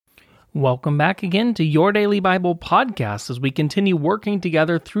Welcome back again to Your Daily Bible Podcast as we continue working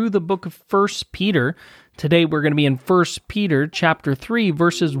together through the book of 1 Peter. Today we're going to be in 1 Peter chapter 3,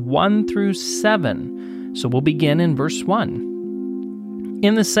 verses 1 through 7. So we'll begin in verse 1.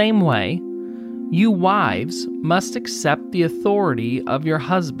 In the same way, you wives must accept the authority of your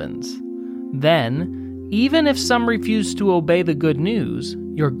husbands. Then, even if some refuse to obey the good news,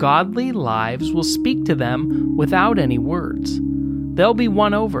 your godly lives will speak to them without any words. They'll be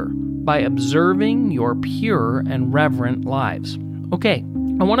won over by observing your pure and reverent lives. Okay,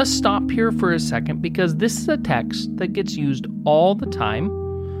 I want to stop here for a second because this is a text that gets used all the time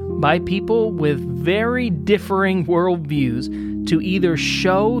by people with very differing worldviews to either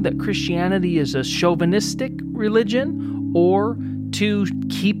show that Christianity is a chauvinistic religion or to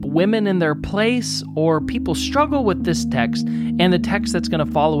keep women in their place, or people struggle with this text and the text that's going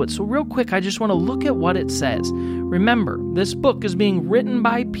to follow it. So real quick, I just want to look at what it says. Remember, this book is being written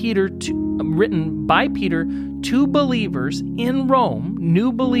by Peter to believers in Rome,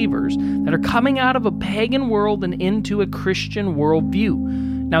 new believers that are coming out of a pagan world and into a Christian worldview.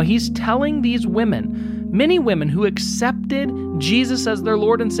 Now he's telling these women, many women who accepted Jesus as their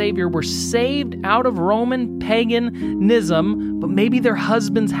Lord and Savior were saved out of Roman paganism, but maybe their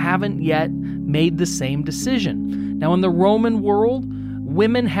husbands haven't yet made the same decision. Now, in the Roman world,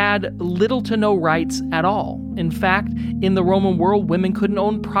 women had little to no rights at all. In fact, in the Roman world, women couldn't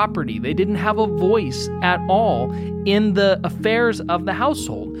own property. They didn't have a voice at all in the affairs of the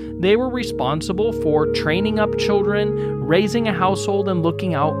household. They were responsible for training up children, raising a household, and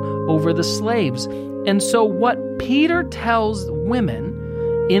looking out over the slaves. And so what Peter tells women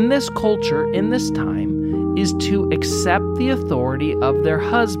in this culture, in this time, is to accept the authority of their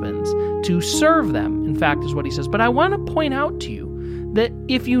husbands, to serve them, in fact, is what he says. But I want to point out to you that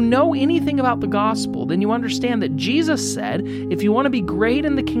if you know anything about the gospel, then you understand that Jesus said, if you want to be great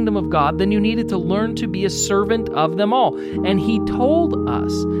in the kingdom of God, then you needed to learn to be a servant of them all. And he told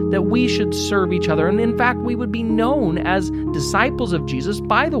us that we should serve each other. And in fact, we would be known as disciples of Jesus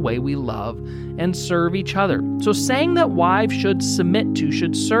by the way we love and serve each other. So saying that wives should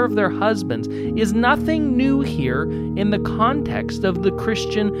serve their husbands is nothing new here in the context of the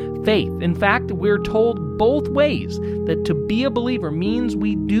Christian faith. In fact, we're told both ways that to be a believer means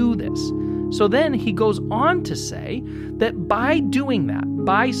we do this. So then he goes on to say that by doing that,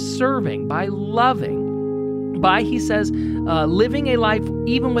 by serving, by loving, by, he says, living a life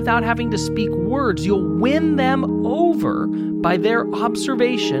even without having to speak words, you'll win them over by their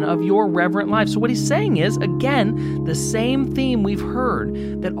observation of your reverent life. So what he's saying is, again, the same theme we've heard,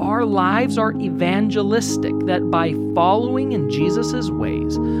 that our lives are evangelistic, that by following in Jesus'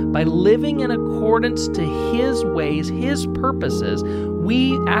 ways, by living in accordance to his ways, his purposes,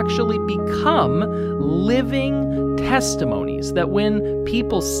 we actually become living testimonies, that when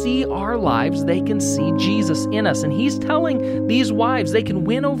people see our lives, they can see Jesus in us. And he's telling these wives they can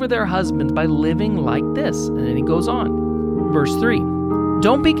win over their husbands by living like this. And then he goes on. Verse 3,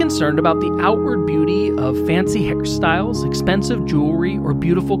 don't be concerned about the outward beauty of fancy hairstyles, expensive jewelry, or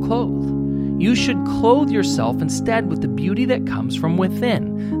beautiful clothes. You should clothe yourself instead with the beauty that comes from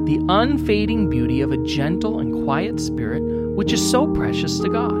within, the unfading beauty of a gentle and quiet spirit, which is so precious to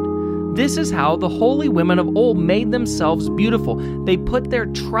God. This is how the holy women of old made themselves beautiful. They put their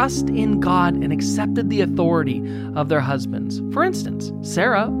trust in God and accepted the authority of their husbands. For instance,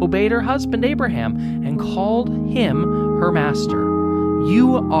 Sarah obeyed her husband Abraham and called him her master.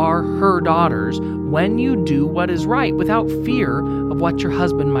 You are her daughters when you do what is right without fear of what your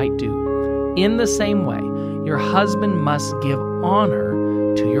husband might do. In the same way, your husband must give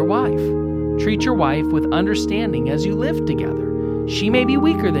honor to your wife. Treat your wife with understanding as you live together. She may be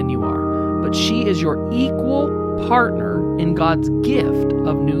weaker than you are, but she is your equal partner in God's gift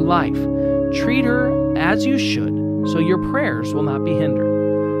of new life. Treat her as you should, so your prayers will not be hindered.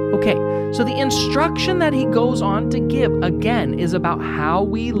 Okay, so the instruction that he goes on to give, again, is about how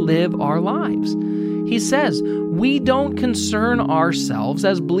we live our lives. He says, we don't concern ourselves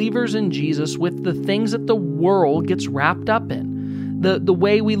as believers in Jesus with the things that the world gets wrapped up in. The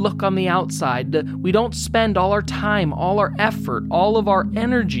way we look on the outside. We don't spend all our time, all our effort, all of our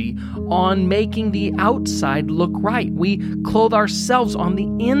energy on making the outside look right. We clothe ourselves on the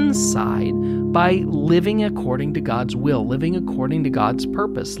inside by living according to God's will, living according to God's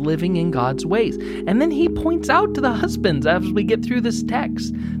purpose, living in God's ways. And then he points out to the husbands as we get through this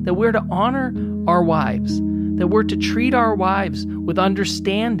text that we're to honor our wives, that we're to treat our wives with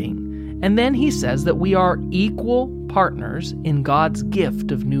understanding. And then he says that we are equal partners in God's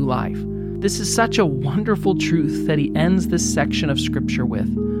gift of new life. This is such a wonderful truth that he ends this section of Scripture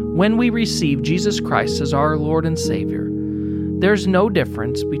with. When we receive Jesus Christ as our Lord and Savior, There's no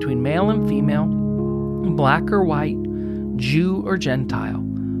difference between male and female, black or white, Jew or Gentile.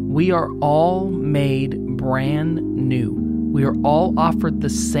 We are all made brand new. We are all offered the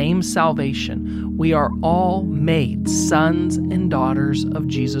same salvation. We are all made sons and daughters of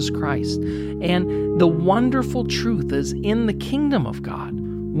Jesus Christ. And the wonderful truth is, in the kingdom of God,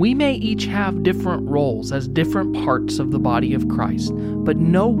 we may each have different roles as different parts of the body of Christ, but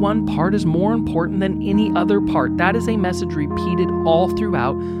no one part is more important than any other part. That is a message repeated all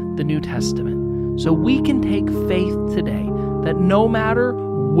throughout the New Testament. So we can take faith today that no matter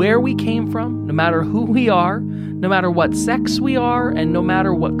where we came from, no matter who we are, no matter what sex we are, and no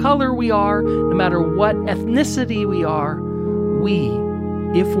matter what color we are, no matter what ethnicity we are, we,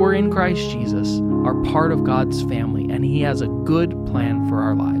 if we're in Christ Jesus, are part of God's family, and He has a good plan for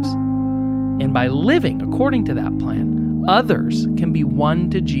our lives. And by living according to that plan, others can be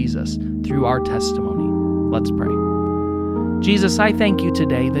won to Jesus through our testimony. Let's pray. Jesus, I thank you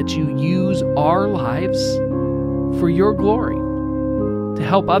today that you use our lives for your glory, to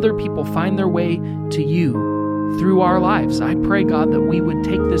help other people find their way to you through our lives. I pray, God, that we would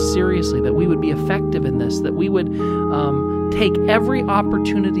take this seriously, that we would be effective in this, that we would take every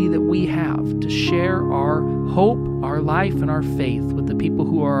opportunity that we have to share our hope, our life, and our faith with the people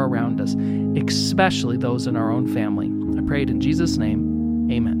who are around us, especially those in our own family. I pray it in Jesus'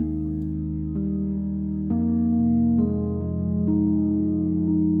 name. Amen.